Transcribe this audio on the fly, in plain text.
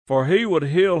for he would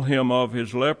heal him of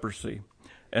his leprosy.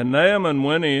 And Naaman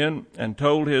went in and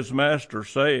told his master,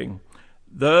 saying,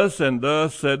 Thus and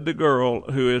thus said the girl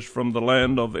who is from the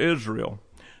land of Israel.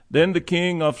 Then the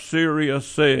king of Syria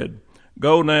said,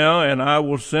 Go now, and I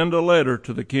will send a letter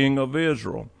to the king of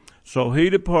Israel. So he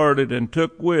departed and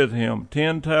took with him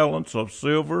 10 talents of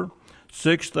silver,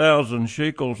 6,000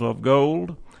 shekels of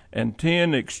gold, and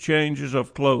 10 exchanges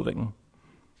of clothing.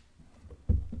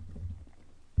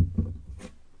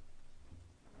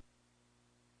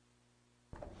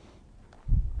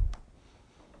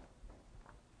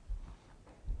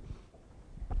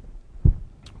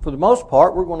 For the most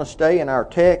part, we're going to stay in our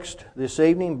text this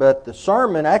evening, but the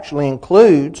sermon actually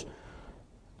includes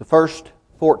the first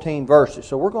 14 verses.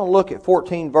 So we're going to look at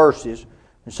 14 verses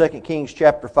in 2 Kings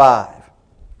chapter 5.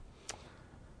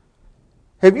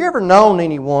 Have you ever known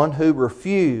anyone who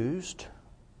refused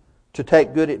to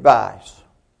take good advice?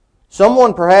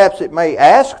 Someone perhaps that may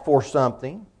ask for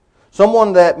something,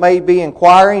 someone that may be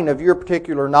inquiring of your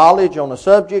particular knowledge on a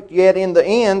subject, yet in the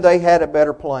end they had a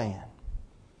better plan.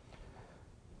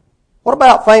 What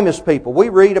about famous people? We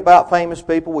read about famous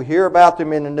people, we hear about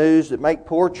them in the news that make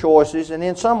poor choices and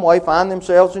in some way find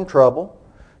themselves in trouble.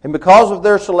 And because of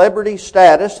their celebrity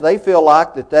status, they feel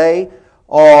like that they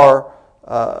are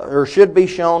or should be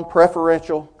shown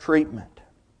preferential treatment.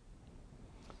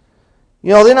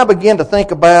 Then I begin to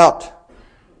think about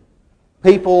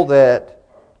people that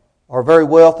are very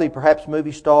wealthy, perhaps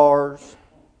movie stars,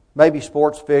 maybe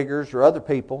sports figures or other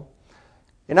people.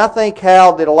 And I think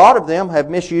how that a lot of them have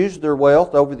misused their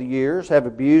wealth over the years, have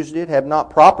abused it, have not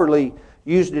properly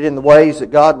used it in the ways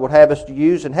that God would have us to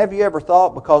use. And have you ever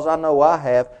thought, because I know I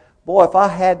have, boy, if I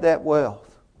had that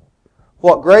wealth,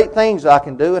 what great things I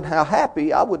can do and how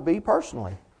happy I would be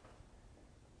personally.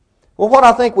 Well, what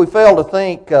I think we fail to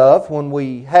think of when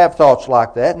we have thoughts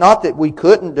like that, not that we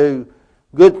couldn't do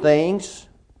good things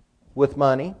with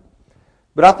money,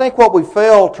 but I think what we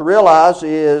fail to realize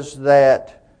is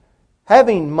that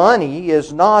having money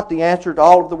is not the answer to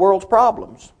all of the world's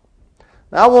problems.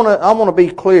 Now, I want to be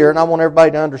clear, and I want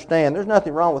everybody to understand, there's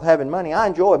nothing wrong with having money. I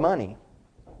enjoy money.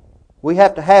 We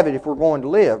have to have it if we're going to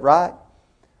live, right?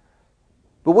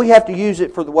 But we have to use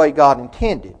it for the way God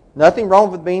intended. Nothing wrong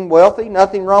with being wealthy,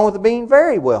 nothing wrong with being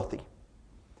very wealthy.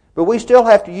 But we still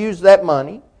have to use that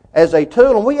money as a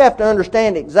tool, and we have to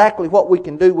understand exactly what we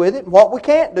can do with it and what we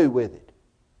can't do with it.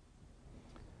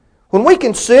 When we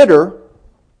consider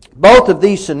both of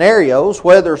these scenarios,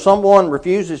 whether someone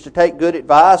refuses to take good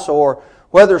advice or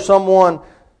whether someone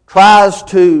tries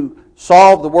to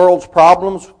solve the world's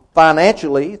problems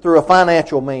financially through a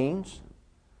financial means,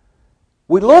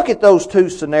 we look at those two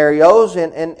scenarios,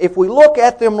 and if we look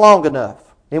at them long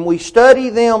enough and we study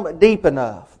them deep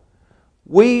enough,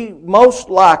 we most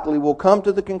likely will come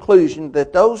to the conclusion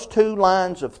that those two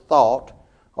lines of thought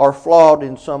are flawed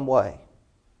in some way.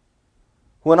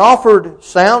 When offered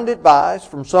sound advice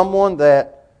from someone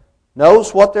that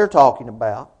knows what they're talking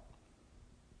about,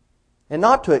 and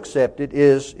not to accept it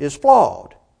is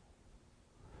flawed.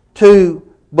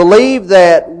 To believe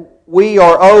that we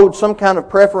are owed some kind of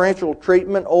preferential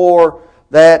treatment or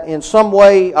that in some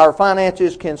way our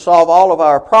finances can solve all of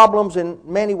our problems, in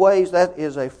many ways that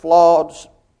is a flawed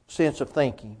sense of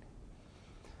thinking.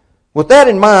 With that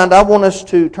in mind, I want us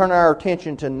to turn our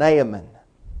attention to Naaman.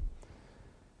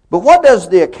 But what does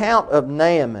the account of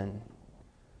Naaman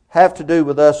have to do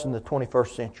with us in the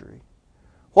 21st century?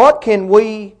 What can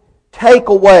we take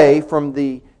away from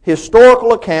the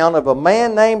historical account of a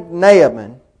man named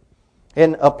Naaman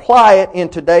and apply it in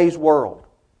today's world?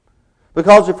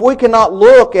 Because if we cannot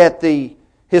look at the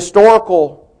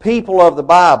historical people of the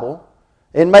Bible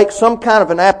and make some kind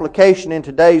of an application in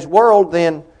today's world,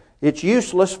 then it's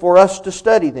useless for us to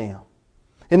study them.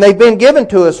 And they've been given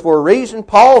to us for a reason.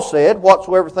 Paul said,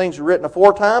 whatsoever things are written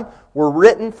aforetime were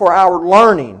written for our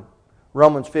learning.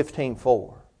 Romans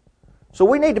 15:4. So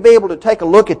we need to be able to take a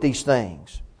look at these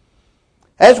things.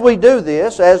 As we do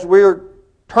this, as we're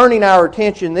turning our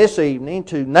attention this evening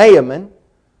to Naaman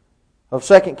of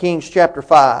 2 Kings chapter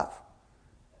 5,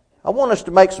 I want us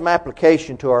to make some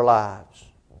application to our lives.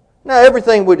 Now,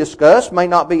 everything we discuss may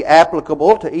not be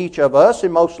applicable to each of us,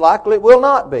 and most likely it will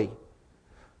not be.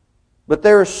 But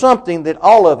there is something that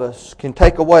all of us can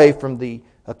take away from the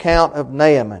account of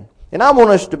Naaman. And I want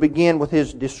us to begin with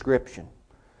his description.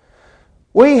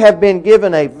 We have been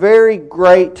given a very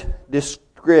great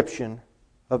description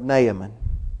of Naaman.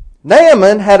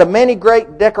 Naaman had many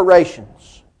great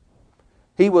decorations.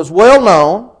 He was well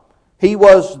known. He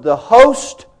was the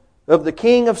host of the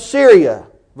king of Syria,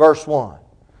 verse 1.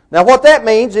 Now what that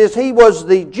means is he was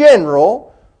the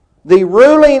general, the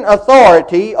ruling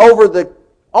authority over the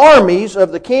armies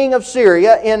of the king of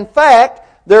Syria. In fact,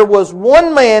 there was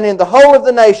one man in the whole of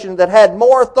the nation that had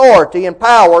more authority and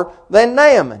power than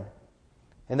Naaman,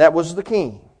 and that was the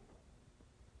king.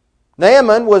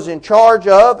 Naaman was in charge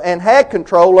of and had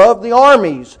control of the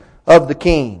armies of the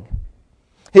king.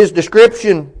 His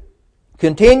description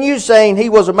continues saying he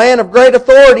was a man of great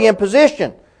authority and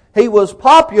position. He was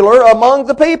popular among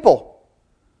the people.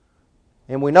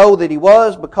 And we know that he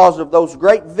was because of those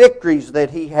great victories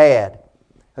that he had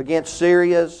against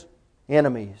Syria's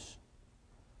enemies.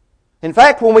 In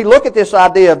fact, when we look at this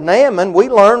idea of Naaman, we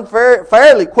learn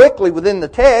fairly quickly within the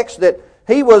text that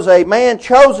he was a man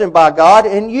chosen by God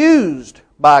and used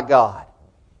by God.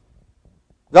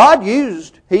 God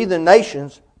used heathen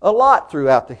nations a lot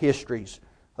throughout the histories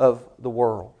of the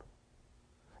world.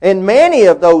 And many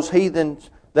of those heathens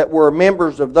that were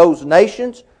members of those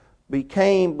nations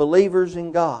became believers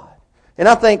in God. And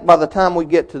I think by the time we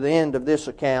get to the end of this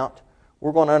account,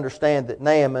 we're going to understand that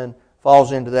Naaman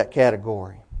falls into that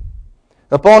category.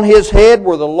 Upon his head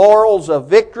were the laurels of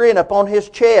victory, and upon his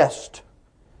chest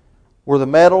were the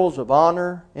medals of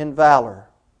honor and valor.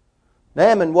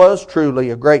 Naaman was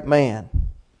truly a great man.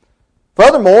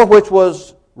 Furthermore, which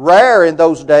was rare in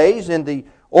those days, in the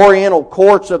oriental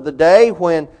courts of the day,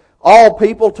 when all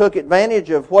people took advantage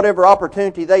of whatever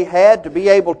opportunity they had to be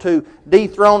able to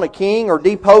dethrone a king or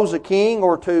depose a king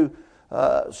or to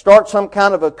start some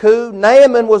kind of a coup,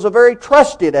 Naaman was a very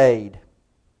trusted aide.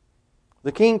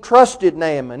 The king trusted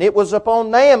Naaman. It was upon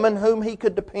Naaman whom he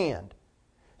could depend.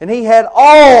 And he had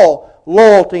all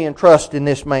loyalty and trust in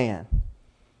this man.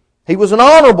 He was an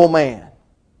honorable man.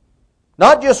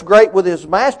 Not just great with his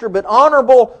master, but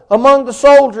honorable among the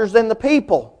soldiers and the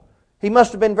people. He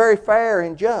must have been very fair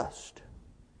and just.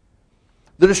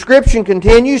 The description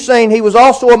continues saying he was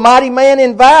also a mighty man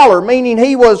in valor, meaning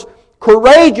he was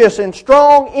courageous and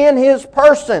strong in his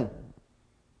person.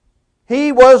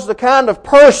 He was the kind of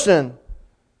person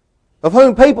of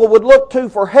whom people would look to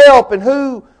for help and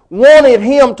who wanted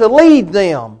him to lead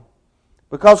them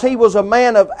because he was a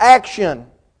man of action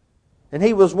and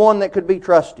he was one that could be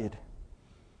trusted.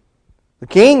 The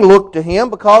king looked to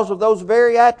him because of those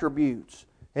very attributes,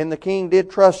 and the king did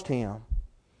trust him.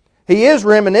 He is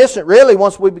reminiscent, really,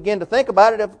 once we begin to think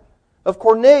about it, of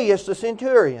Cornelius the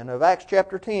centurion of Acts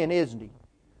chapter 10, isn't he?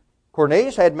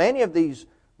 Cornelius had many of these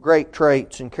great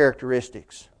traits and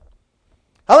characteristics.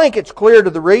 I think it's clear to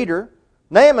the reader,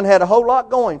 Naaman had a whole lot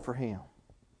going for him.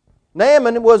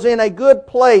 Naaman was in a good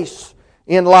place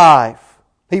in life.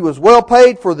 He was well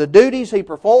paid for the duties he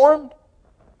performed.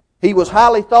 He was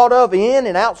highly thought of in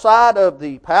and outside of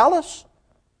the palace.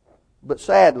 But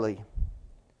sadly,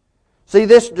 see,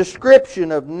 this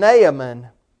description of Naaman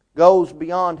goes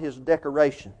beyond his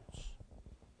decorations.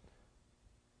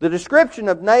 The description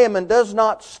of Naaman does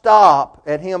not stop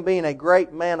at him being a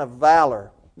great man of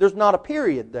valor. There's not a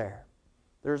period there.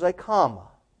 There's a comma.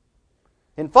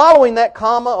 And following that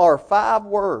comma are 5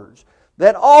 words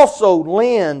that also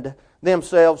lend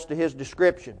themselves to his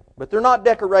description. But they're not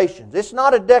decorations. It's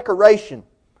not a decoration.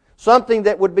 Something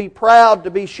that would be proud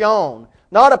to be shown.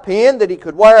 Not a pin that he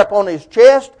could wear upon his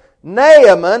chest.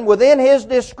 Naaman, within his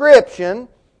description,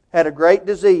 had a great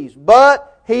disease.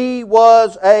 But he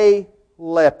was a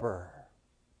leper.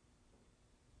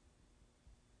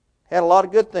 Had a lot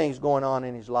of good things going on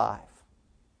in his life.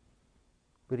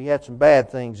 But he had some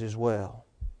bad things as well.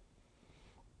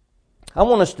 I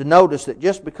want us to notice that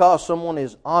just because someone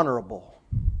is honorable,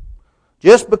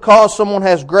 just because someone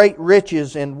has great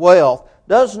riches and wealth,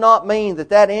 does not mean that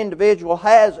that individual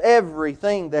has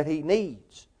everything that he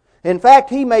needs. In fact,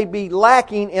 he may be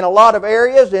lacking in a lot of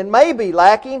areas and may be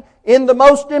lacking in the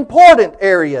most important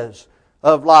areas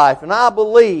of life. And I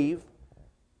believe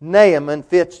Naaman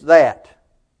fits that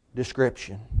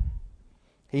description.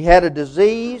 He had a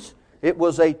disease. It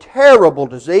was a terrible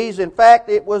disease. In fact,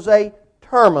 it was a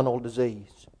terminal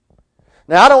disease.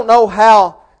 Now, I don't know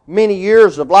how many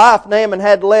years of life Naaman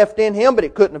had left in him, but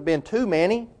it couldn't have been too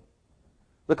many,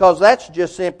 because that's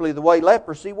just simply the way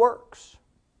leprosy works.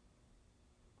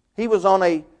 He was on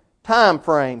a time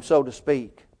frame, so to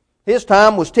speak. His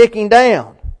time was ticking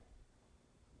down.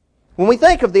 When we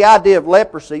think of the idea of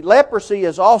leprosy, leprosy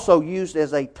is also used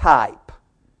as a type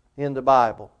in the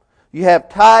Bible. You have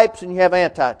types and you have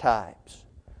antitypes.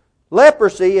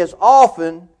 Leprosy is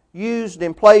often used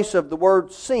in place of the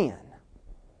word sin.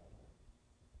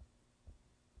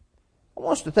 I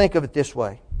want us to think of it this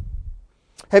way.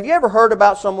 Have you ever heard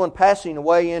about someone passing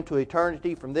away into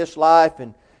eternity from this life,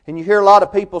 and you hear a lot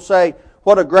of people say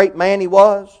what a great man he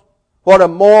was, what a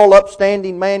moral,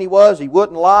 upstanding man he was. He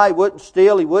wouldn't lie, he wouldn't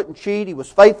steal, he wouldn't cheat, he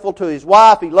was faithful to his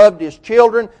wife, he loved his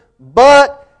children,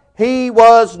 but He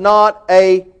was not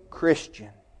a Christian.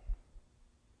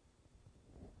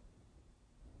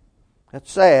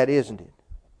 That's sad, isn't it?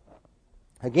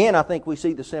 Again, I think we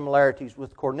see the similarities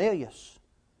with Cornelius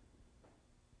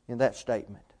in that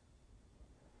statement.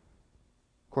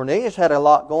 Cornelius had a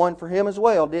lot going for him as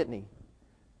well, didn't he?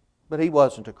 But he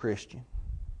wasn't a Christian.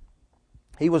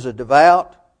 He was a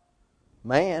devout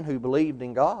man who believed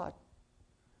in God.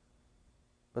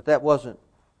 But that wasn't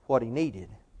what he needed.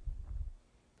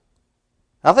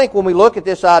 I think when we look at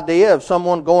this idea of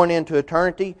someone going into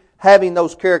eternity, having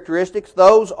those characteristics,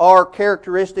 those are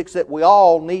characteristics that we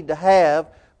all need to have.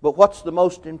 But what's the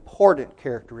most important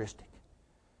characteristic?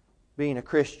 Being a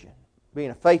Christian. Being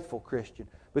a faithful Christian.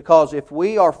 Because if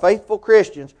we are faithful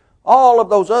Christians, all of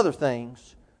those other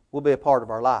things will be a part of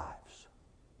our lives.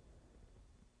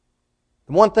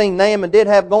 The one thing Naaman did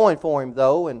have going for him,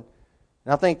 though, and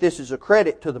I think this is a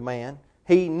credit to the man,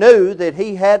 he knew that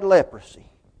he had leprosy.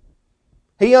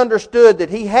 He understood that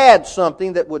he had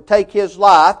something that would take his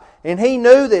life, and he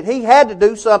knew that he had to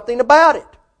do something about it.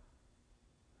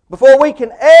 Before we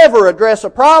can ever address a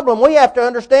problem, we have to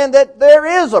understand that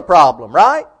there is a problem,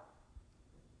 right?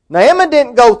 Naaman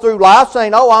didn't go through life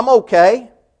saying, "Oh, I'm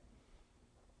okay.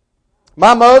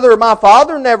 My mother or my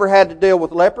father never had to deal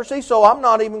with leprosy, so I'm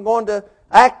not even going to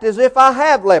act as if I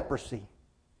have leprosy."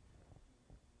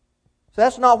 So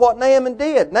that's not what Naaman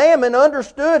did. Naaman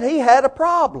understood he had a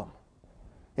problem.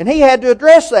 And he had to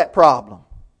address that problem.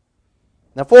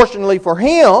 Now, fortunately for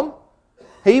him,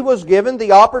 he was given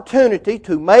the opportunity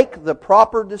to make the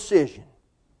proper decision.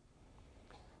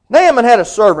 Naaman had a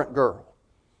servant girl.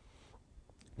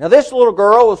 Now, this little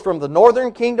girl was from the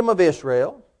northern kingdom of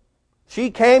Israel.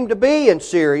 She came to be in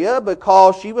Syria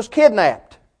because she was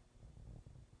kidnapped.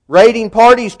 Raiding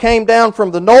parties came down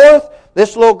from the north.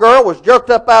 This little girl was jerked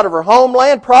up out of her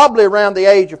homeland, probably around the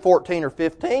age of 14 or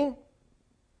 15.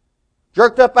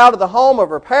 Jerked up out of the home of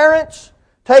her parents,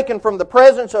 taken from the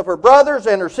presence of her brothers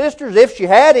and her sisters, if she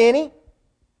had any.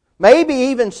 Maybe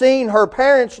even seen her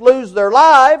parents lose their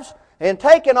lives, and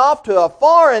taken off to a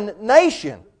foreign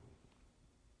nation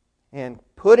and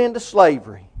put into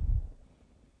slavery.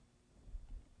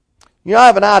 You know, I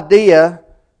have an idea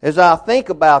as I think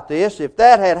about this. If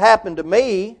that had happened to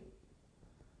me,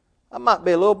 I might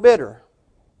be a little bitter.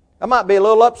 I might be a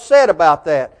little upset about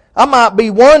that. I might be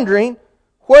wondering,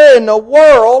 where in the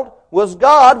world was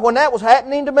God when that was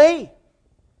happening to me?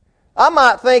 I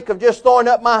might think of just throwing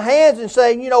up my hands and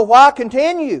saying, why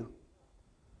continue?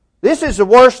 This is the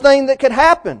worst thing that could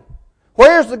happen.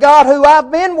 Where's the God who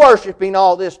I've been worshiping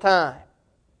all this time?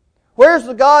 Where's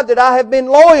the God that I have been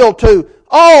loyal to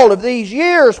all of these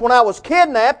years when I was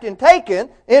kidnapped and taken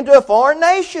into a foreign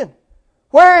nation?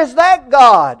 Where is that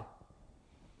God?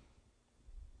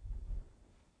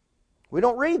 We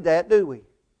don't read that, do we?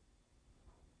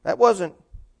 That wasn't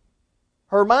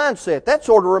her mindset. That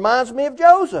sort of reminds me of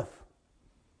Joseph.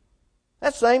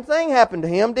 That same thing happened to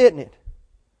him, didn't it?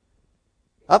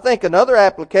 I think another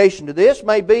application to this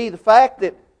may be the fact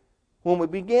that when we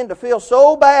begin to feel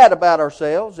so bad about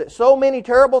ourselves, that so many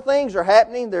terrible things are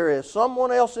happening, there is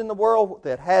someone else in the world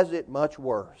that has it much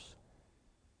worse.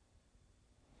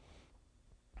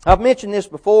 I've mentioned this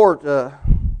before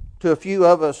to a few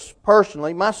of us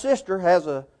personally. My sister has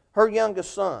her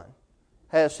youngest son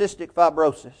has cystic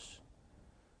fibrosis.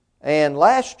 And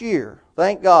last year,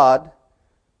 thank God,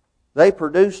 they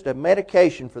produced a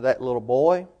medication for that little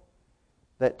boy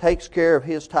that takes care of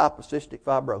his type of cystic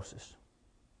fibrosis.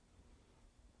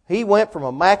 He went from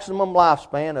a maximum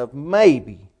lifespan of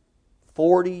maybe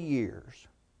 40 years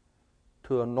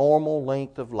to a normal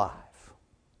length of life.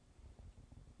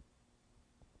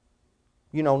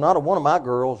 Not a one of my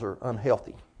girls are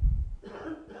unhealthy.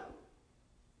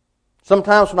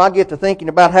 Sometimes when I get to thinking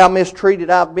about how mistreated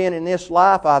I've been in this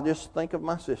life, I just think of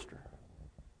my sister.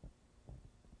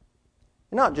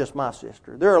 And not just my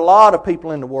sister. There are a lot of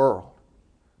people in the world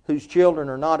whose children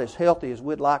are not as healthy as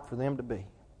we'd like for them to be.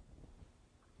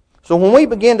 So when we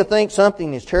begin to think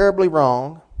something is terribly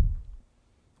wrong,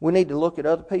 we need to look at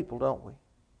other people, don't we?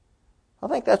 I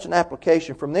think that's an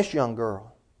application from this young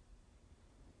girl.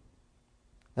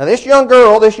 Now this young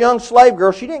girl, this young slave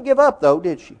girl, she didn't give up though,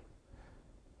 did she?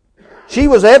 She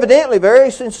was evidently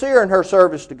very sincere in her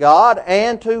service to God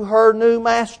and to her new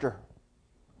master.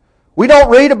 We don't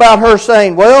read about her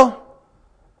saying, well,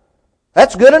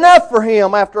 that's good enough for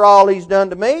him after all he's done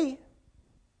to me.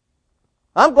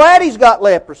 I'm glad he's got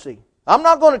leprosy. I'm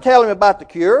not going to tell him about the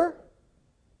cure.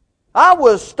 I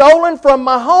was stolen from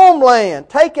my homeland,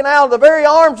 taken out of the very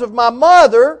arms of my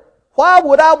mother. Why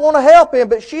would I want to help him?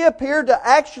 But she appeared to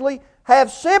actually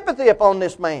have sympathy upon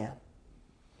this man,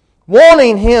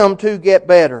 wanting him to get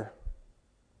better.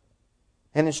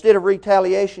 And instead of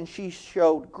retaliation, she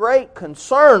showed great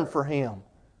concern for him.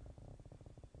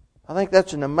 I think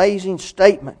that's an amazing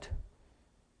statement.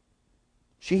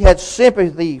 She had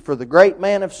sympathy for the great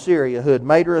man of Syria who had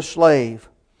made her a slave.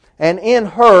 And in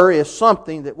her is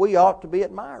something that we ought to be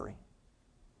admiring.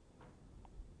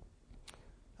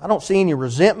 I don't see any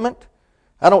resentment.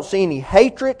 I don't see any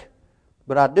hatred.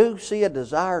 But I do see a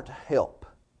desire to help.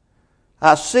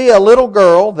 I see a little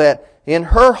girl that in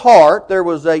her heart there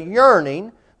was a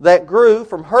yearning that grew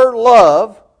from her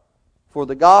love for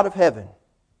the God of heaven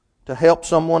to help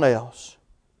someone else.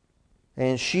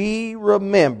 And she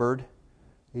remembered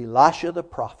Elisha the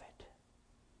prophet.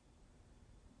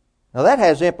 Now that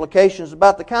has implications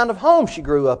about the kind of home she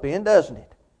grew up in, doesn't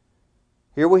it?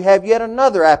 Here we have yet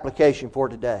another application for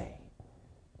today.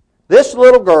 This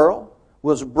little girl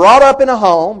was brought up in a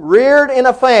home, reared in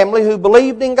a family who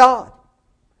believed in God.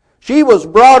 She was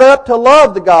brought up to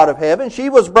love the God of heaven. She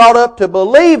was brought up to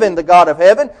believe in the God of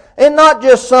heaven, and not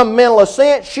just some mental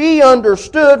assent. She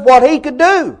understood what He could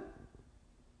do.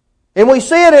 And we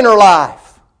see it in her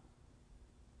life.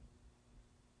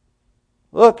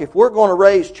 Look, if we're going to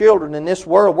raise children in this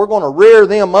world, we're going to rear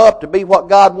them up to be what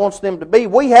God wants them to be.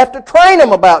 We have to train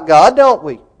them about God, don't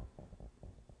we?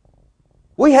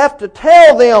 We have to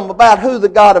tell them about who the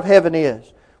God of heaven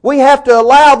is. We have to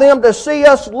allow them to see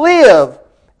us live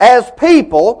as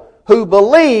people who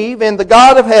believe in the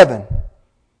God of heaven.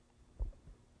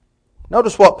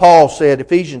 Notice what Paul said,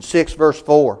 Ephesians 6 verse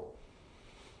 4.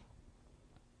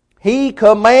 He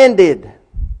commanded.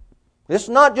 This is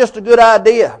not just a good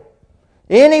idea.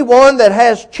 Anyone that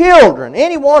has children,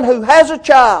 anyone who has a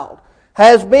child,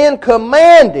 has been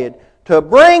commanded to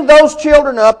bring those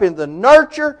children up in the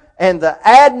nurture and the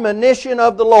admonition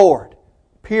of the Lord.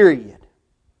 Period.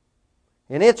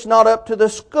 And it's not up to the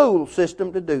school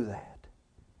system to do that.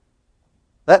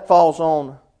 That falls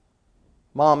on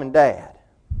mom and dad.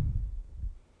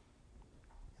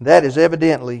 That is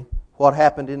evidently what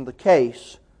happened in the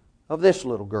case of this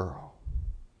little girl.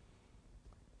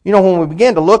 You know, when we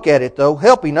begin to look at it, though,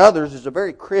 helping others is a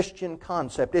very Christian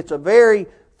concept. It's a very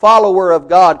follower of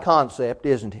God concept,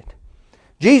 isn't it?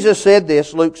 Jesus said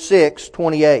this, Luke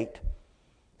 6:28.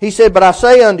 He said, "But I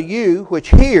say unto you which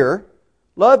hear,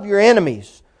 love your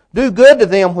enemies. Do good to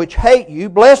them which hate you.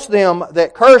 Bless them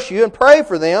that curse you, and pray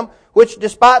for them which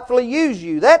despitefully use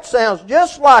you." That sounds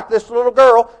just like this little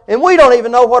girl, and we don't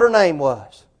even know what her name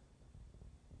was.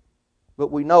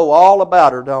 But we know all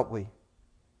about her, don't we?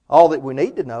 All that we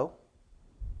need to know.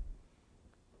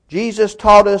 Jesus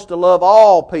taught us to love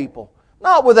all people,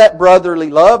 not with that brotherly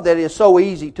love that is so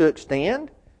easy to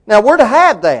extend. Now, we're to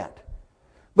have that.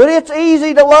 But it's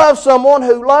easy to love someone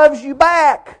who loves you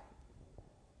back.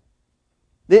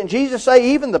 Didn't Jesus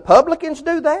say even the publicans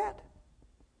do that?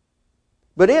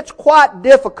 But it's quite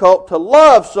difficult to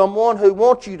love someone who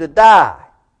wants you to die.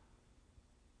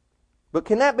 But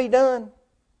can that be done?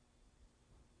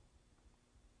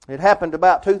 It happened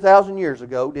about 2,000 years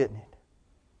ago, didn't it?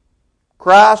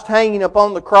 Christ hanging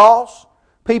upon the cross,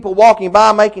 people walking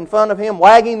by making fun of Him,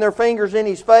 wagging their fingers in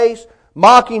His face,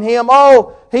 mocking Him.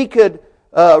 Oh, He could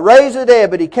raise the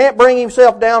dead, but He can't bring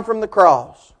Himself down from the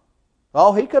cross.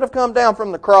 Oh, He could have come down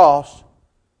from the cross.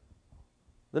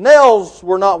 The nails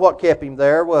were not what kept Him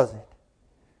there, was it?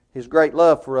 His great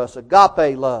love for us,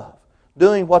 agape love,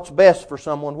 doing what's best for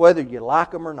someone whether you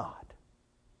like them or not.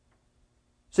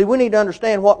 See, we need to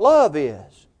understand what love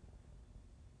is.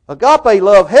 Agape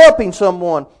love, helping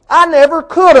someone. I never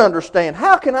could understand.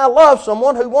 How can I love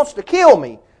someone who wants to kill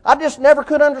me? I just never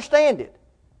could understand it.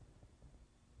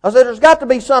 I said, there's got to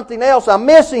be something else. I'm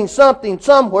missing something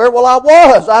somewhere. Well, I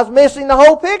was missing the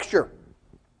whole picture.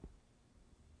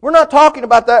 We're not talking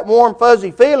about that warm,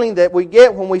 fuzzy feeling that we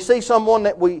get when we see someone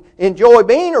that we enjoy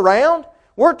being around.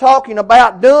 We're talking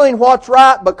about doing what's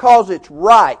right because it's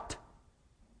right.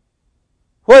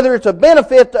 Whether it's a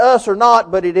benefit to us or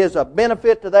not, but it is a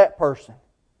benefit to that person.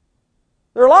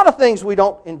 There are a lot of things we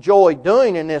don't enjoy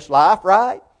doing in this life,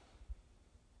 right?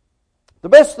 The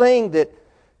best thing that,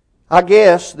 I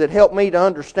guess, that helped me to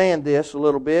understand this a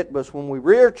little bit was when we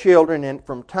rear children and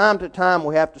from time to time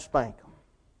we have to spank them.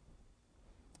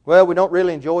 Well, we don't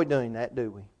really enjoy doing that, do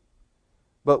we?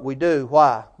 But we do.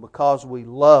 Why? Because we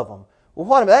love them.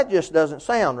 Well, that just doesn't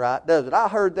sound right, does it? I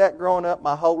heard that growing up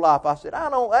my whole life. I said,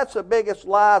 that's the biggest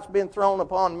lie that's been thrown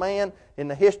upon man in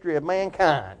the history of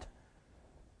mankind.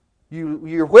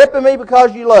 You're whipping me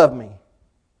because you love me.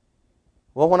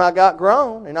 Well, when I got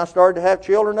grown and I started to have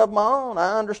children of my own,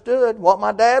 I understood what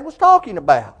my dad was talking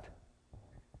about.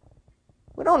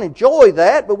 We don't enjoy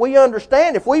that, but we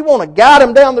understand if we want to guide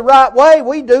them down the right way,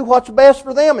 we do what's best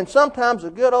for them. And sometimes a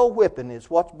good old whipping is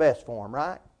what's best for them,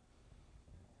 right?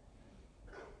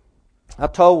 I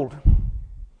told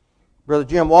Brother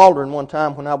Jim Waldron one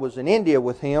time when I was in India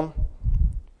with him,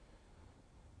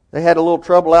 they had a little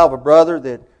trouble out of a brother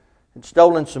that had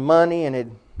stolen some money and had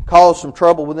caused some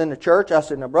trouble within the church. I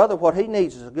said, now brother, what he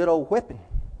needs is a good old whipping.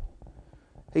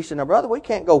 He said, now brother, we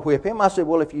can't go whip him. I said,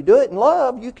 well, if you do it in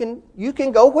love, you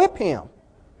can go whip him.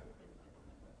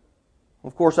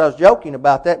 Of course, I was joking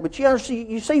about that, but you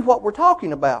see what we're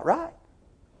talking about, right?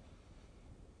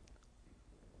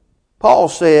 Paul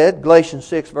said, Galatians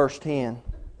 6, verse 10,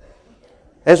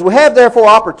 as we have therefore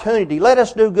opportunity, let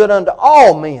us do good unto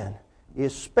all men,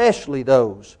 especially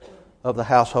those of the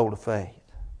household of faith.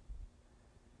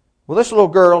 Well, this little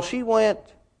girl, she went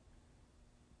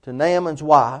to Naaman's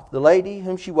wife, the lady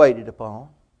whom she waited upon,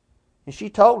 and she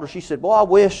told her, she said, boy, I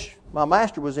wish my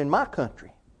master was in my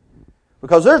country,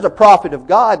 because there's a prophet of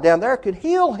God down there could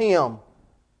heal him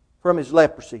from his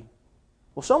leprosy.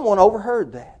 Well, someone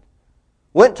overheard that.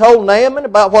 Went and told Naaman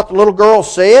about what the little girl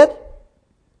said.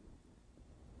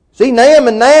 See,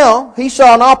 Naaman now, he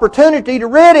saw an opportunity to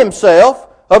rid himself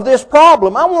of this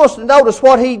problem. I want us to notice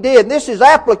what he did. This is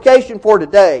application for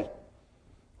today.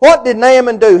 What did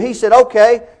Naaman do? He said,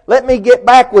 okay, let me get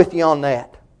back with you on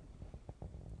that.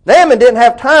 Naaman didn't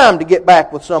have time to get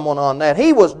back with someone on that.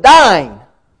 He was dying.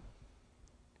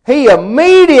 He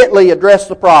immediately addressed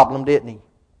the problem, didn't he?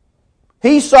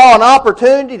 He saw an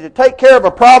opportunity to take care of a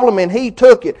problem and he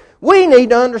took it. We need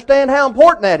to understand how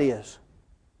important that is.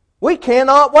 We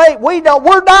cannot wait.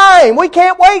 We're dying. We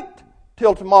can't wait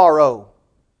till tomorrow.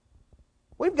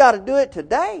 We've got to do it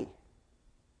today.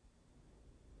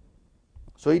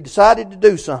 So he decided to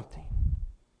do something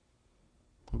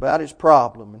about his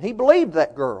problem. And he believed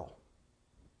that girl.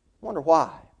 I wonder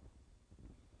why.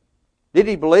 Did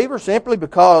he believe her simply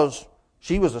because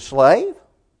she was a slave?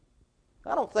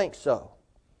 I don't think so.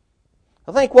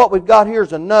 I think what we've got here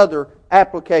is another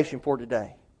application for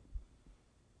today.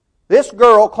 This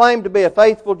girl claimed to be a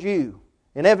faithful Jew,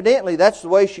 and evidently that's the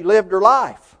way she lived her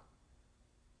life.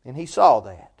 And he saw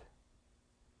that.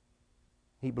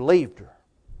 He believed her.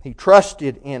 He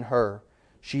trusted in her.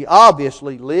 She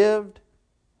obviously lived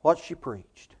what she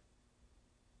preached.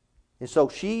 And so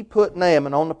she put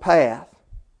Naaman on the path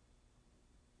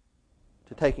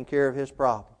to taking care of his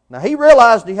problem. Now he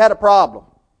realized he had a problem.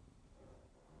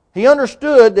 He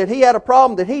understood that he had a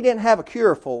problem that he didn't have a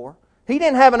cure for. He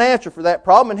didn't have an answer for that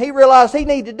problem, and he realized he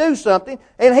needed to do something,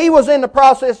 and he was in the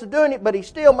process of doing it, but he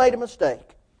still made a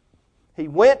mistake. He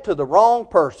went to the wrong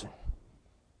person.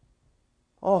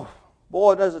 Oh,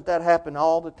 boy, doesn't that happen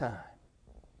all the time.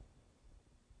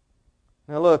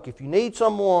 Now look, if you need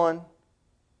someone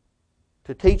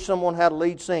to teach someone how to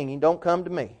lead singing, don't come to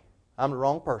me. I'm the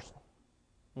wrong person.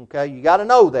 Okay, you got to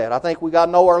know that. I think we got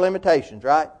to know our limitations,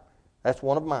 right? That's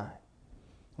one of mine.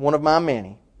 One of my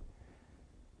many.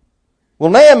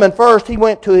 Well, Naaman first, he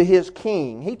went to his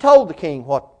king. He told the king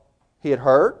what he had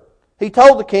heard. He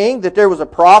told the king that there was a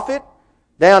prophet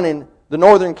down in the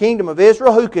northern kingdom of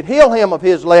Israel who could heal him of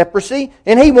his leprosy,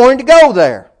 and he wanted to go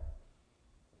there.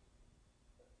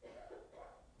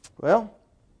 Well,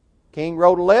 king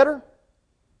wrote a letter,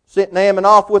 sent Naaman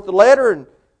off with the letter, and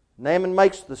Naaman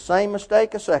makes the same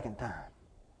mistake a second time.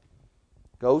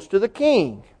 Goes to the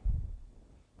king.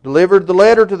 Delivered the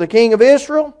letter to the king of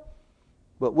Israel,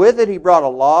 but with it he brought a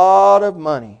lot of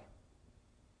money.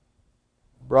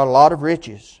 Brought a lot of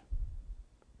riches.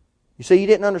 You see, you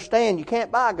didn't understand, you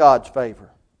can't buy God's favor.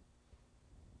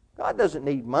 God doesn't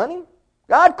need money.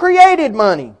 God created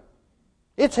money.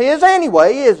 It's His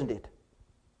anyway, isn't it?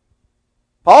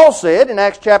 Paul said in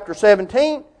Acts chapter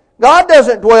 17, God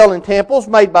doesn't dwell in temples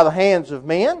made by the hands of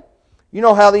men. You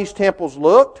know how these temples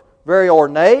looked? Very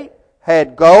ornate.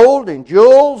 Had gold and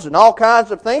jewels and all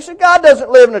kinds of things. And God doesn't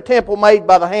live in a temple made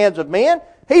by the hands of men.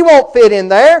 He won't fit in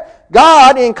there.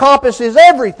 God encompasses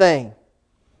everything.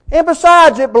 And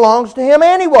besides, it belongs to Him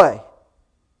anyway.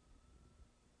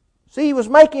 See, he was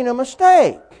making a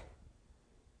mistake.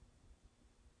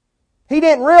 He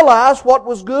didn't realize what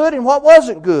was good and what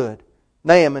wasn't good.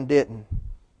 Naaman didn't.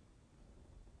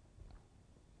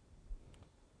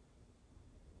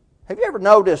 Have you ever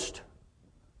noticed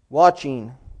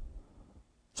watching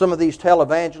some of these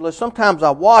televangelists? Sometimes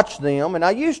I watch them, and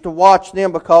I used to watch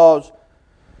them because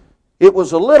it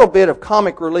was a little bit of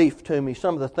comic relief to me,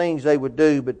 some of the things they would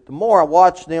do, but the more I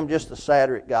watched them, just the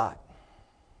sadder it got.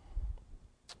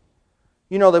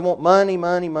 You know, they want money,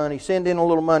 money, money, send in a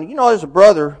little money. You know, there's a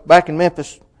brother back in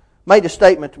Memphis made a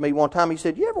statement to me one time. He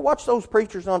said, you ever watch those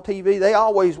preachers on TV? They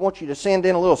always want you to send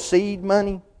in a little seed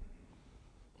money.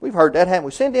 We've heard that, haven't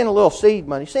we? Send in a little seed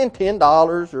money. Send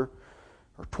 $10 or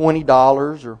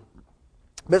 $20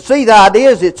 but see, the idea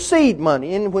is it's seed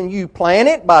money, and when you plant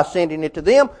it by sending it to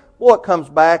them, boy, it comes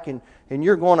back and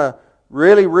you're going to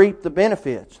really reap the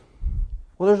benefits.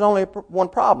 Well, there's only one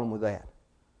problem with that.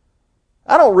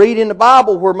 I don't read in the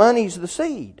Bible where money's the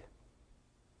seed.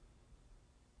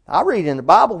 I read in the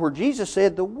Bible where Jesus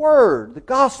said the Word, the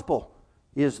gospel,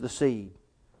 is the seed.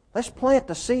 Let's plant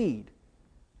the seed.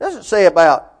 It doesn't say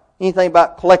anything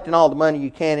about collecting all the money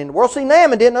you can in the world. See,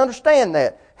 Naaman didn't understand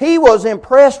that. He was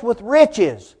impressed with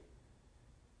riches.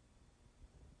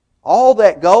 All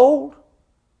that gold,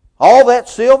 all that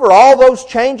silver, all those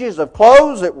changes of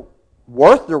clothes that were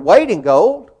worth their weight in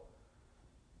gold.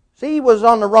 See, he was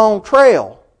on the wrong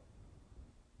trail.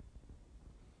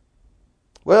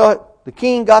 Well, the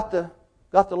king got the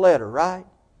letter, right?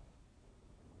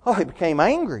 Oh, he became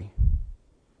angry.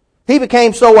 He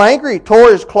became so angry, he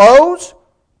tore his clothes.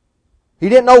 He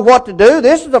didn't know what to do.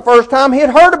 This is the first time he had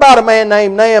heard about a man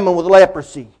named Naaman with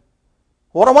leprosy.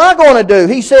 What am I going to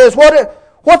do? He says,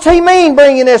 what's he mean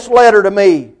bringing this letter to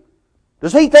me?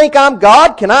 Does he think I'm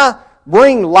God? Can I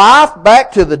bring life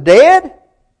back to the dead?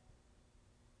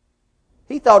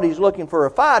 He thought he was looking for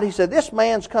a fight. He said, this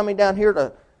man's coming down here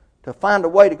to find a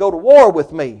way to go to war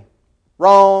with me.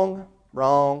 Wrong.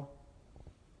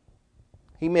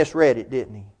 He misread it,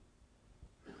 didn't he?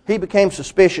 He became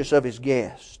suspicious of his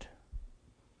guest.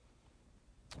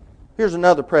 Here's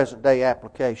another present day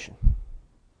application.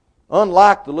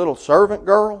 Unlike the little servant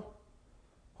girl,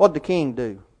 what did the king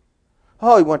do?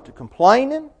 Oh, he went to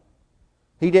complaining.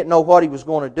 He didn't know what he was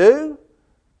going to do.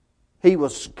 He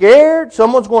was scared.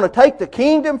 Someone's going to take the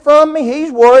kingdom from me.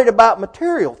 He's worried about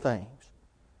material things.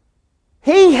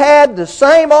 He had the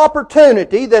same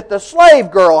opportunity that the slave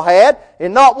girl had,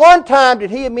 and not one time did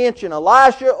he mention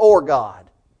Elisha or God.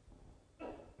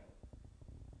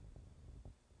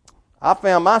 I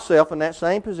found myself in that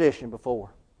same position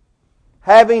before.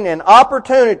 Having an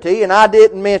opportunity, and I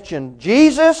didn't mention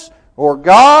Jesus or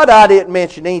God. I didn't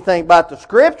mention anything about the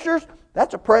Scriptures.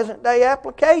 That's a present day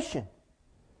application.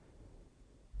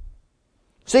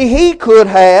 See, he could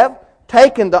have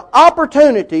taken the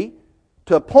opportunity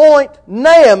to point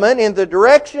Naaman in the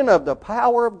direction of the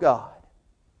power of God.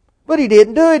 But he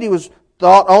didn't do it. He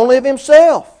thought only of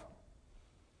himself.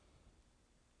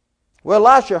 Well,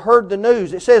 Elisha heard the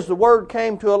news. It says the word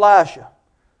came to Elisha.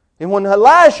 And when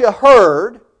Elisha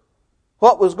heard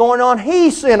what was going on, he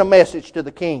sent a message to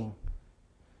the king.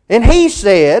 And he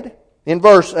said, in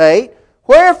verse 8,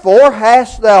 wherefore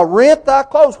hast thou rent thy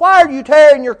clothes? Why are you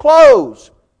tearing your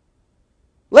clothes?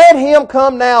 Let him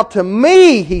come now to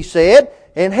me, he said,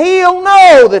 and he'll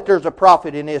know that there's a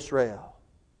prophet in Israel.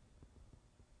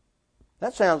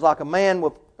 That sounds like a man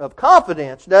of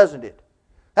confidence, doesn't it?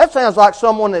 That sounds like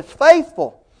someone that's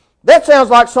faithful. That sounds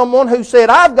like someone who said,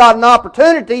 I've got an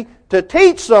opportunity to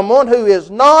teach someone who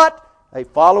is not a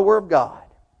follower of God.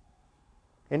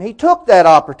 And he took that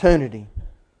opportunity.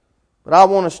 But I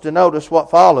want us to notice what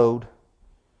followed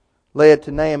led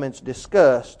to Naaman's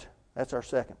disgust. That's our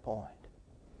second point.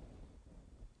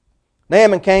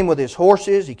 Naaman came with his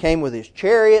horses. He came with his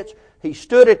chariots. He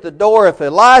stood at the door of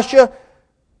Elisha,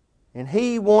 and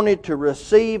he wanted to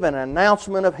receive an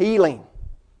announcement of healing.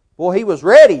 Boy, he was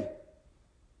ready.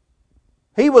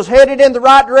 He was headed in the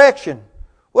right direction.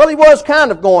 Well, he was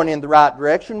kind of going in the right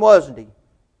direction, wasn't he?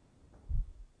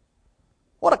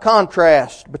 What a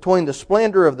contrast between the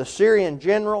splendor of the Syrian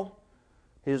general,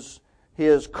 his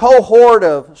cohort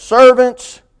of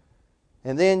servants,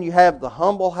 and then you have the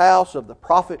humble house of the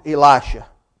prophet Elisha.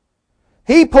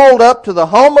 He pulled up to the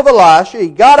home of Elisha, he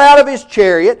got out of his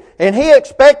chariot, and he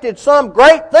expected some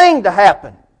great thing to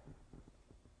happen.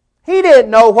 He didn't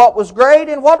know what was great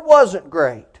and what wasn't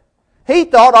great. He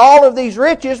thought all of these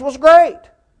riches was great.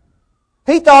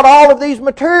 He thought all of these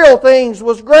material things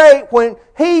was great when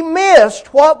he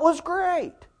missed what was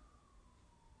great.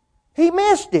 He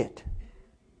missed it.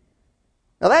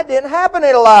 Now that didn't happen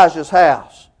at Elijah's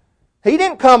house. He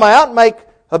didn't come out and make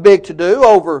a big to-do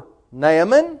over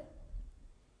Naaman.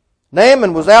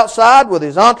 Naaman was outside with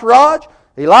his entourage.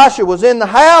 Elisha was in the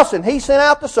house and he sent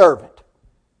out the servant.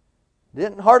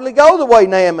 Didn't hardly go the way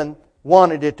Naaman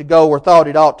wanted it to go or thought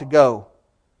it ought to go.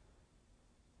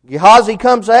 Gehazi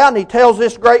comes out and he tells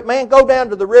this great man, go down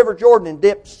to the river Jordan and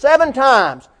dip 7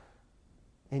 times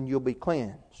and you'll be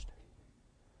cleansed.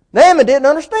 Naaman didn't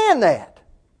understand that.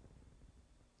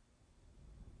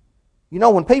 You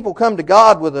know, when people come to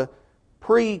God with a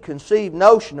preconceived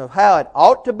notion of how it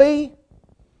ought to be,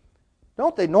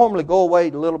 don't they normally go away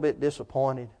a little bit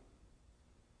disappointed?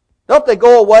 Don't they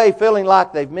go away feeling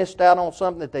like they've missed out on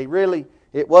something that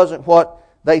it wasn't what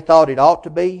they thought it ought to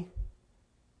be?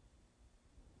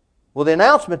 Well, the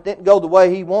announcement didn't go the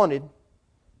way he wanted,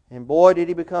 and boy, did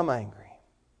he become angry.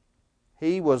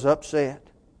 He was upset.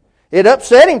 It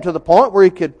upset him to the point where he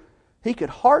could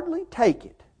hardly take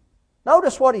it.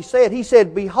 Notice what he said. He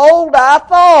said, "Behold, I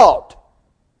thought."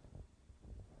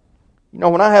 You know,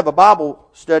 when I have a Bible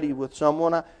study with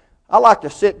someone, I like to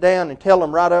sit down and tell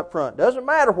them right up front, doesn't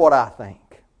matter what I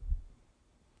think.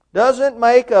 Doesn't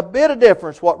make a bit of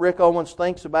difference what Rick Owens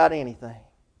thinks about anything.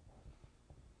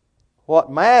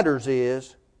 What matters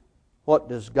is, what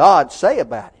does God say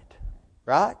about it?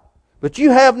 Right? But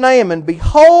you have Naaman,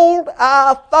 "Behold,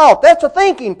 I thought." That's a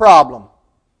thinking problem.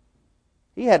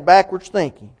 He had backwards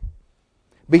thinking.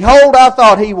 "Behold, I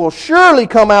thought, he will surely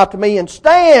come out to me and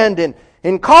stand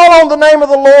and call on the name of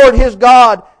the Lord his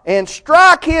God and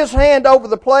strike his hand over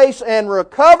the place and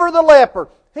recover the leper."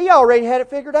 He already had it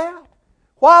figured out.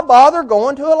 Why bother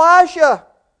going to Elisha?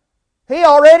 He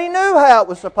already knew how it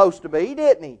was supposed to be,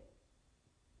 didn't he?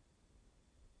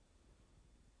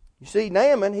 You see,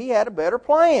 Naaman, he had a better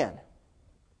plan.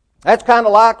 That's kind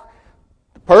of like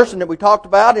the person that we talked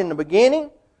about in the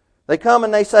beginning. They come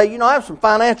and they say, "You know, I have some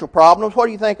financial problems. What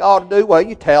do you think I ought to do?" Well,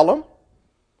 you tell them.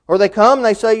 Or they come and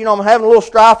they say, "You know, I'm having a little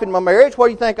strife in my marriage. What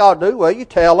do you think I ought to do?" Well, you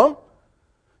tell them.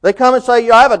 They come and say, "You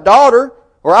know, I have a daughter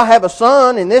or I have a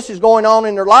son and this is going on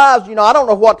in their lives. You know, I don't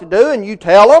know what to do." And you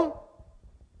tell them.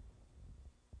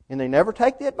 And they never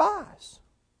take the advice.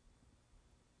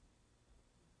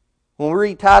 When we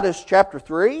read Titus chapter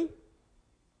 3,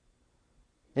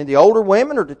 and the older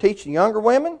women are to teach the younger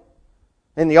women,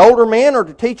 and the older men are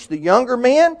to teach the younger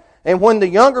men, and when the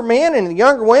younger men and the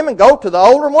younger women go to the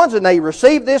older ones and they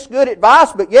receive this good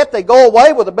advice, but yet they go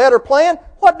away with a better plan,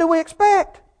 what do we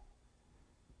expect?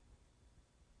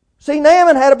 See,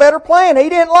 Naaman had a better plan. He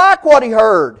didn't like what he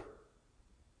heard.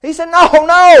 He said,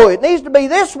 no, it needs to be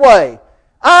this way.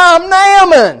 I'm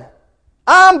Naaman.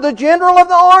 I'm the general of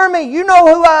the army. You know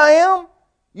who I am.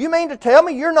 You mean to tell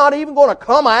me you're not even going to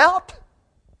come out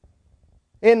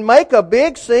and make a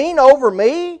big scene over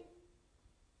me?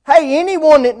 Hey,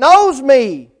 anyone that knows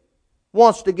me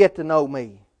wants to get to know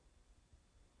me.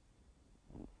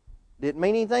 Didn't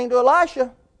mean anything to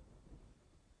Elisha.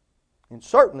 And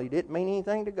certainly didn't mean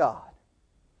anything to God.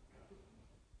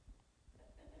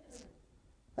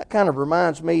 That kind of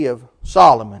reminds me of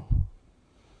Solomon.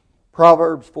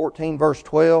 Proverbs 14 verse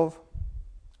 12.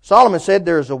 Solomon said,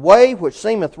 "There is a way which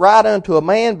seemeth right unto a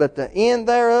man, but the end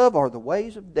thereof are the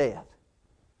ways of death."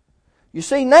 You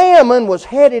see, Naaman was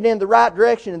headed in the right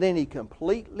direction and then he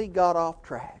completely got off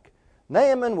track.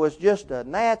 Naaman was just a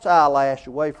gnat's eyelash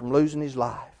away from losing his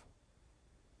life.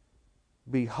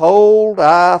 "Behold,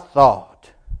 I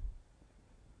thought."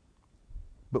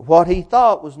 But what he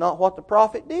thought was not what the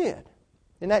prophet did.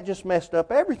 And that just messed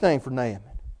up everything for Naaman.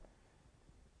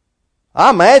 I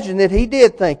imagine that he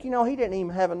did think, he didn't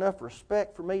even have enough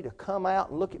respect for me to come out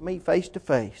and look at me face to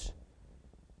face.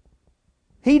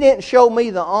 He didn't show me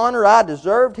the honor I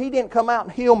deserved. He didn't come out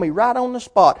and heal me right on the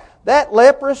spot. That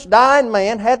leprous, dying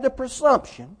man had the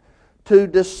presumption to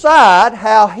decide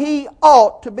how he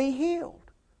ought to be healed.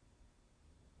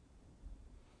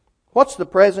 What's the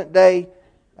present day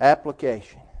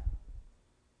application?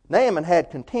 Naaman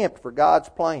had contempt for God's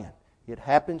plan. It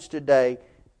happens today,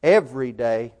 every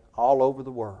day, all over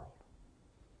the world.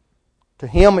 To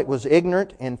him it was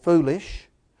ignorant and foolish.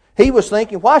 He was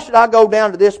thinking, why should I go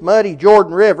down to this muddy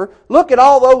Jordan River? Look at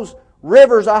all those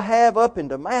rivers I have up in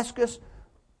Damascus.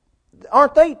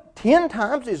 Aren't they 10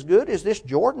 times as good as this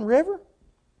Jordan River?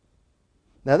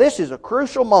 Now this is a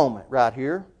crucial moment right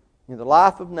here in the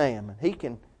life of Naaman. He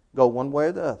can go one way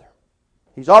or the other.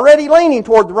 He's already leaning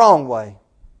toward the wrong way.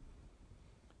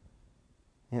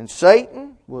 And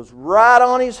Satan was right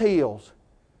on his heels,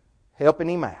 helping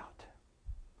him out.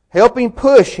 Helping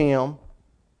push him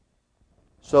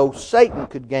so Satan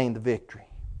could gain the victory.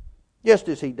 Just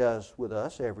as he does with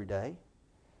us every day.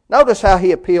 Notice how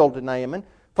he appealed to Naaman.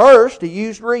 First, he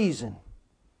used reason.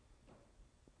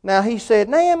 Now he said,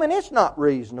 Naaman, it's not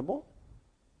reasonable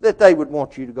that they would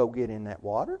want you to go get in that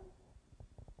water.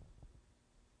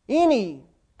 Any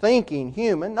thinking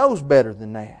human knows better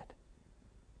than that.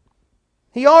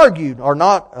 He argued, are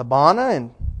not Abana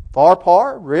and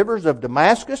Pharpar, rivers of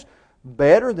Damascus,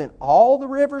 better than all the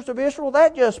rivers of Israel?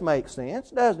 That just makes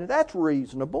sense, doesn't it? That's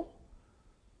reasonable.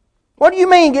 What do you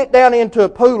mean get down into a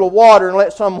pool of water and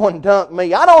let someone dunk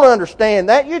me? I don't understand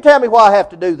that. You tell me why I have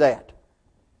to do that.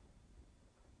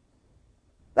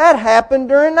 That happened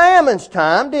during Naaman's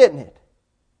time, didn't it?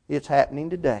 It's happening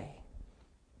today.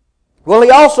 Well, he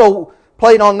also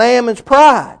played on Naaman's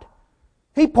pride.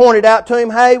 He pointed out to him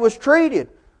how he was treated.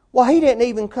 Well, he didn't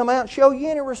even come out and show you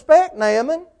any respect,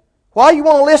 Naaman. Why do you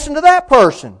want to listen to that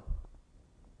person?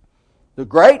 The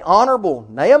great honorable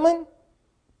Naaman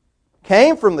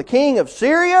came from the king of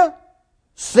Syria,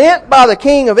 Sent by the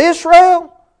king of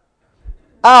Israel?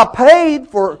 I paid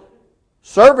for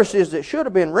services that should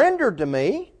have been rendered to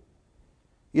me.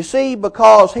 You see,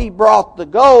 because he brought the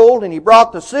gold and he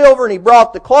brought the silver and he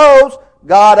brought the clothes,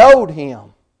 God owed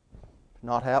him.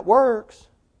 Not how it works.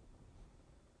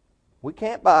 We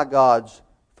can't buy God's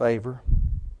favor.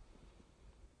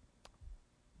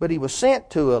 But he was sent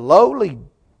to a lowly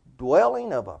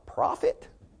dwelling of a prophet.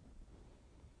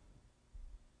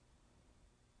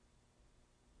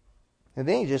 And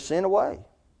then he just sent away.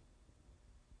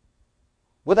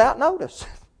 Without notice.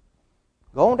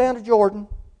 Going down to Jordan.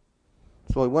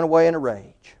 So he went away in a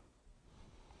rage.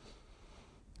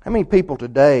 How many people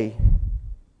today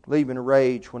leave in a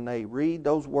rage when they read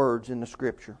those words in the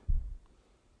Scripture?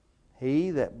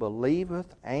 He that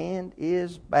believeth and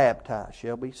is baptized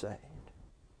shall be saved.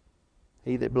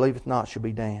 He that believeth not shall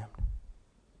be damned.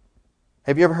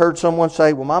 Have you ever heard someone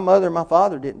say, well, my mother and my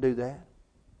father didn't do that.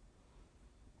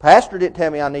 Pastor didn't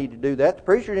tell me I need to do that. The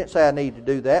preacher didn't say I need to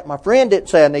do that. My friend didn't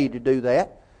say I need to do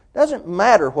that. Doesn't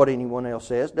matter what anyone else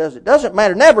says, does it? Doesn't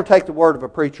matter. Never take the word of a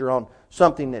preacher on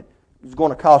something that is going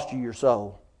to cost you your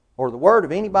soul, or the word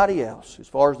of anybody else as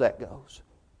far as that goes.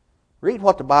 Read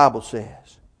what the Bible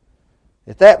says.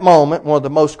 At that moment, one of the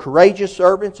most courageous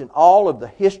servants in all of the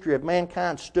history of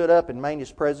mankind stood up and made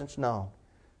his presence known.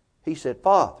 He said,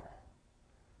 Father,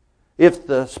 if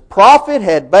the prophet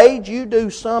had bade you do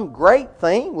some great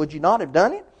thing, would you not have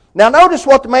done it? Now notice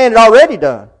what the man had already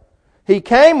done. He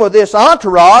came with this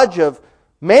entourage of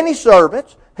many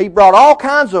servants. He brought all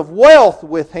kinds of wealth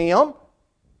with him.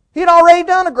 He had already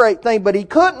done a great thing, but he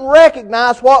couldn't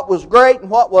recognize what was great and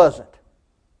what wasn't.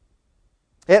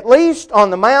 At least on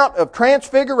the Mount of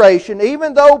Transfiguration,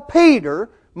 even though Peter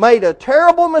made a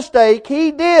terrible mistake,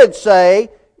 he did say,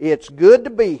 it's good to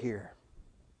be here.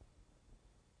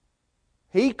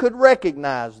 He could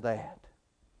recognize that.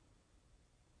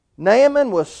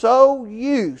 Naaman was so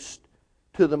used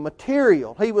to the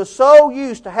material. He was so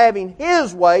used to having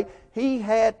his way, he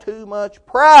had too much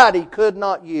pride he could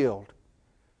not yield.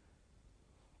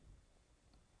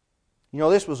 You know,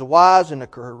 this was a wise and a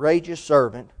courageous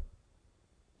servant.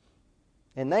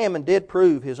 And Naaman did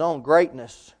prove his own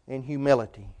greatness and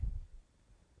humility.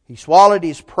 He swallowed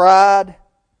his pride,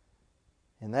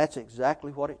 and that's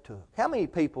exactly what it took. How many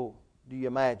people do you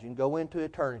imagine go into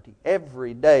eternity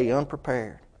every day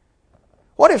unprepared?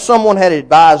 What if someone had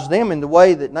advised them in the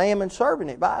way that Naaman's servant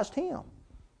advised him?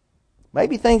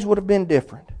 Maybe things would have been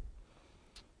different.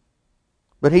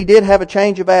 But he did have a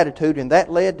change of attitude, and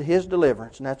that led to his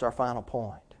deliverance, and that's our final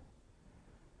point.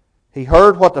 He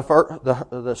heard what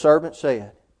the servant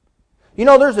said. You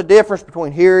know, there's a difference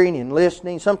between hearing and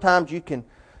listening. Sometimes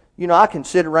I can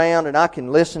sit around and I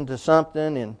can listen to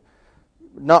something and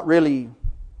not really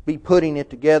be putting it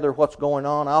together, what's going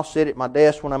on. I'll sit at my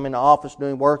desk when I'm in the office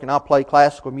doing work and I'll play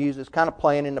classical music. It's kind of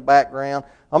playing in the background.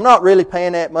 I'm not really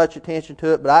paying that much attention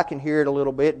to it, but I can hear it a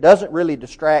little bit. It doesn't really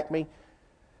distract me.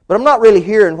 But I'm not really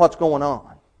hearing what's going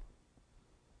on.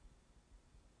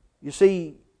 You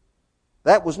see,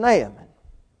 that was Naaman.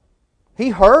 He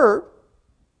heard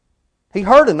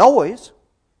a noise.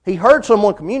 He heard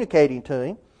someone communicating to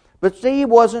him. But see, it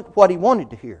wasn't what he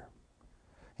wanted to hear.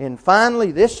 And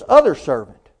finally, this other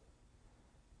servant,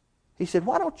 he said,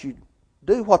 why don't you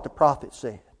do what the prophet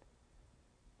said?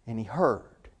 And he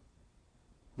heard.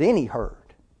 Then he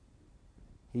heard.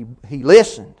 He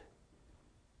listened.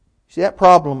 See, that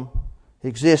problem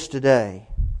exists today.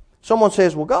 Someone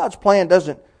says, well, God's plan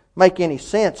doesn't make any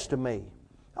sense to me.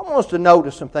 I want us to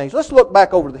notice some things. Let's look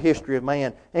back over the history of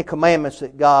man and commandments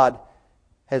that God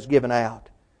has given out.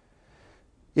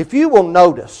 If you will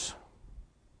notice,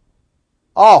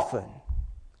 often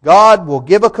God will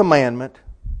give a commandment,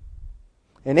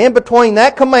 and in between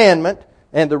that commandment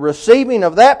and the receiving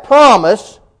of that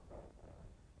promise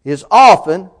is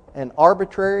often an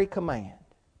arbitrary command.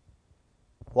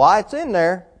 Why it's in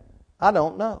there, I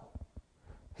don't know.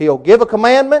 He'll give a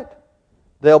commandment.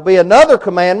 There'll be another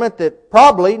commandment that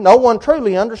probably no one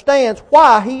truly understands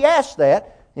why He asked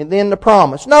that, and then the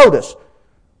promise. Notice,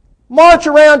 march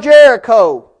around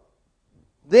Jericho,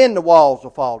 then the walls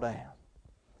will fall down.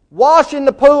 Wash in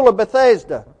the pool of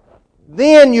Bethesda,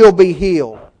 then you'll be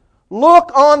healed.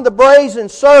 Look on the brazen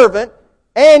serpent,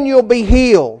 and you'll be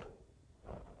healed.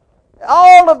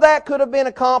 All of that could have been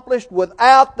accomplished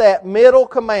without that middle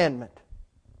commandment,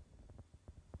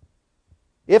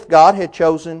 if God had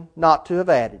chosen not to have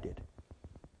added it.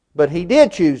 But He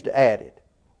did choose to add it.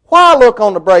 Why look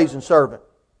on the brazen serpent?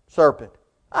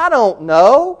 I don't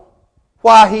know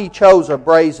why He chose a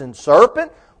brazen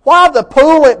serpent. Why the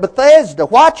pool at Bethesda?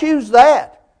 Why choose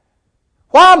that?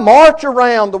 Why march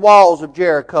around the walls of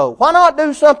Jericho? Why not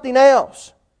do something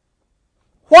else?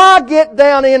 Why get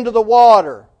down into the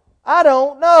water? I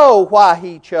don't know why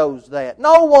he chose that.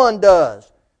 No one does.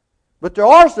 But there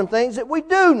are some things that we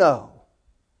do know.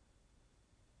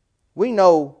 We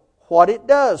know what it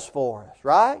does for us,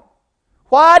 right?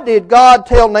 Why did God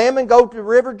tell Naaman go to the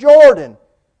River Jordan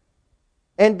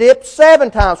and dip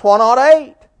 7 times? Why not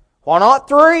 8? Why not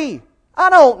 3? I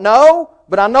don't know,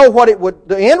 but I know what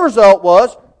the end result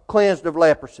was, cleansed of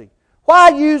leprosy. Why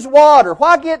use water?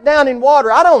 Why get down in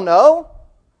water? I don't know,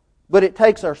 but it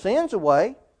takes our sins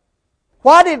away.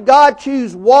 Why did God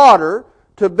choose water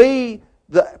to be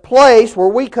the place where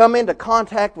we come into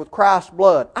contact with Christ's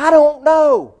blood? I don't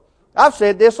know. I've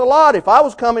said this a lot. If I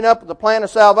was coming up with the plan of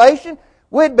salvation,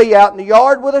 we'd be out in the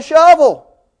yard with a shovel.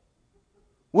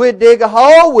 We'd dig a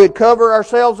hole. We'd cover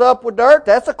ourselves up with dirt.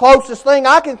 That's the closest thing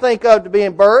I can think of to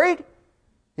being buried.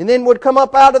 And then we'd come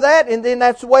up out of that, and then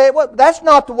that's the way it was. That's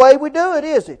not the way we do it,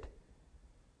 is it?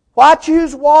 Why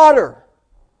choose water?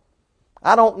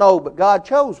 I don't know, but God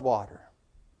chose water.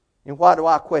 And why do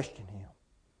I question Him?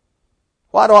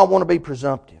 Why do I want to be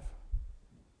presumptive?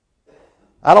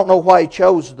 I don't know why He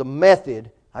chose the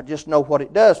method. I just know what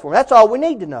it does for me. That's all we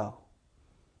need to know.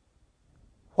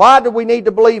 Why do we need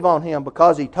to believe on Him?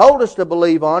 Because He told us to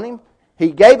believe on Him.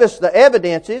 He gave us the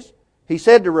evidences. He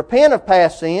said to repent of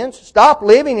past sins, stop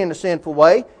living in a sinful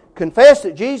way, confess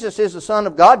that Jesus is the Son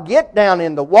of God, get down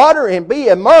in the water and be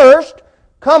immersed,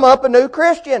 come up a new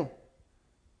Christian.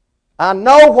 I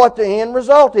know what the end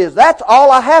result is. That's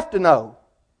all I have to know.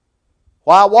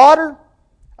 Why water?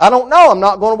 I don't know. I'm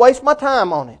not going to waste my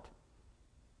time on it.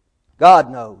 God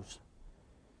knows.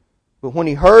 But when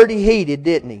He heard, He heeded,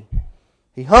 didn't He?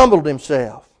 He humbled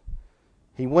Himself.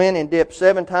 He went and dipped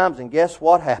 7 times, and guess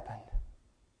what happened?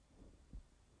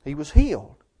 He was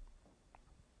healed.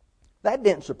 That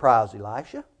didn't surprise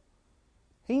Elisha.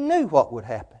 He knew what would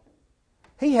happen.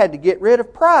 He had to get rid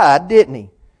of pride, didn't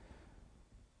he?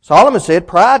 Solomon said,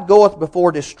 pride goeth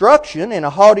before destruction, and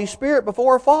a haughty spirit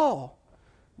before a fall.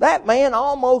 That man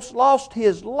almost lost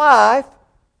his life,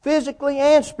 physically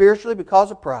and spiritually, because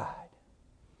of pride.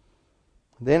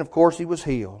 Then, of course, he was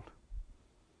healed.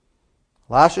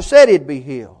 Elisha said he'd be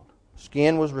healed.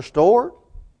 Skin was restored.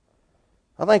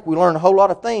 I think we learn a whole lot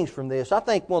of things from this. I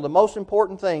think one of the most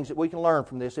important things that we can learn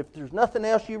from this, if there's nothing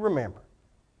else you remember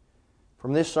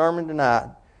from this sermon tonight,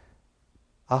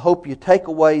 I hope you take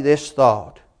away this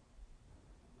thought.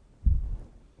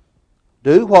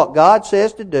 Do what God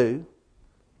says to do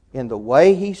in the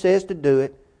way He says to do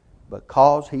it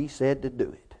because He said to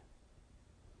do it.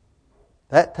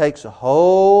 That takes a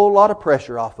whole lot of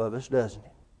pressure off of us, doesn't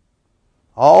it?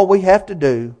 All we have to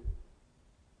do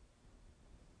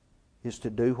is to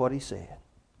do what He said.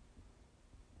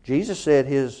 Jesus said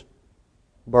His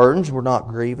burdens were not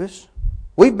grievous.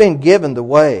 We've been given the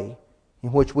way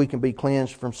in which we can be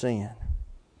cleansed from sin.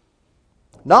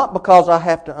 Not because I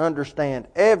have to understand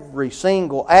every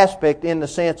single aspect in the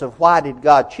sense of why did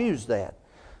God choose that,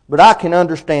 but I can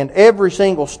understand every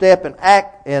single step and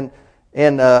act and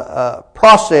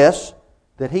process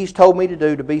that He's told me to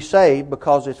do to be saved,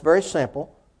 because it's very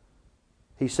simple.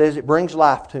 He says it brings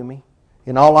life to me,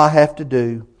 and all I have to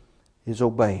do is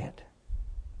obey it.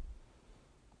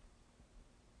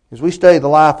 As we study the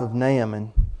life of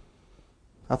Naaman,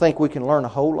 I think we can learn a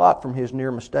whole lot from his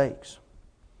near mistakes.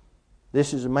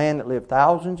 This is a man that lived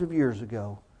thousands of years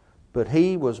ago, but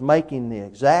he was making the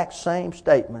exact same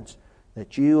statements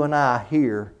that you and I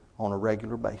hear on a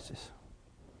regular basis.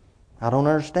 I don't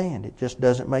understand. It just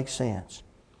doesn't make sense.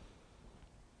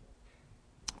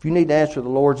 If you need to answer the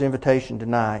Lord's invitation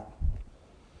tonight,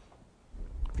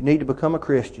 if you need to become a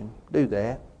Christian, do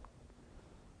that.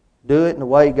 Do it in the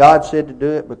way God said to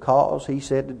do it because He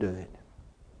said to do it.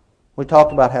 We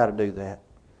talked about how to do that.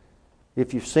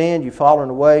 If you've sinned, you've fallen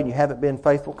away, and you haven't been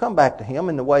faithful, come back to Him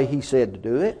in the way He said to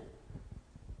do it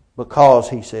because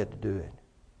He said to do it.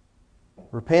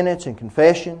 Repentance and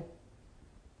confession,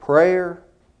 prayer,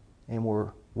 and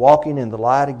we're walking in the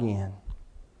light again.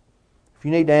 If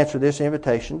you need to answer this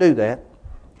invitation, do that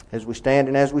as we stand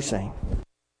and as we sing.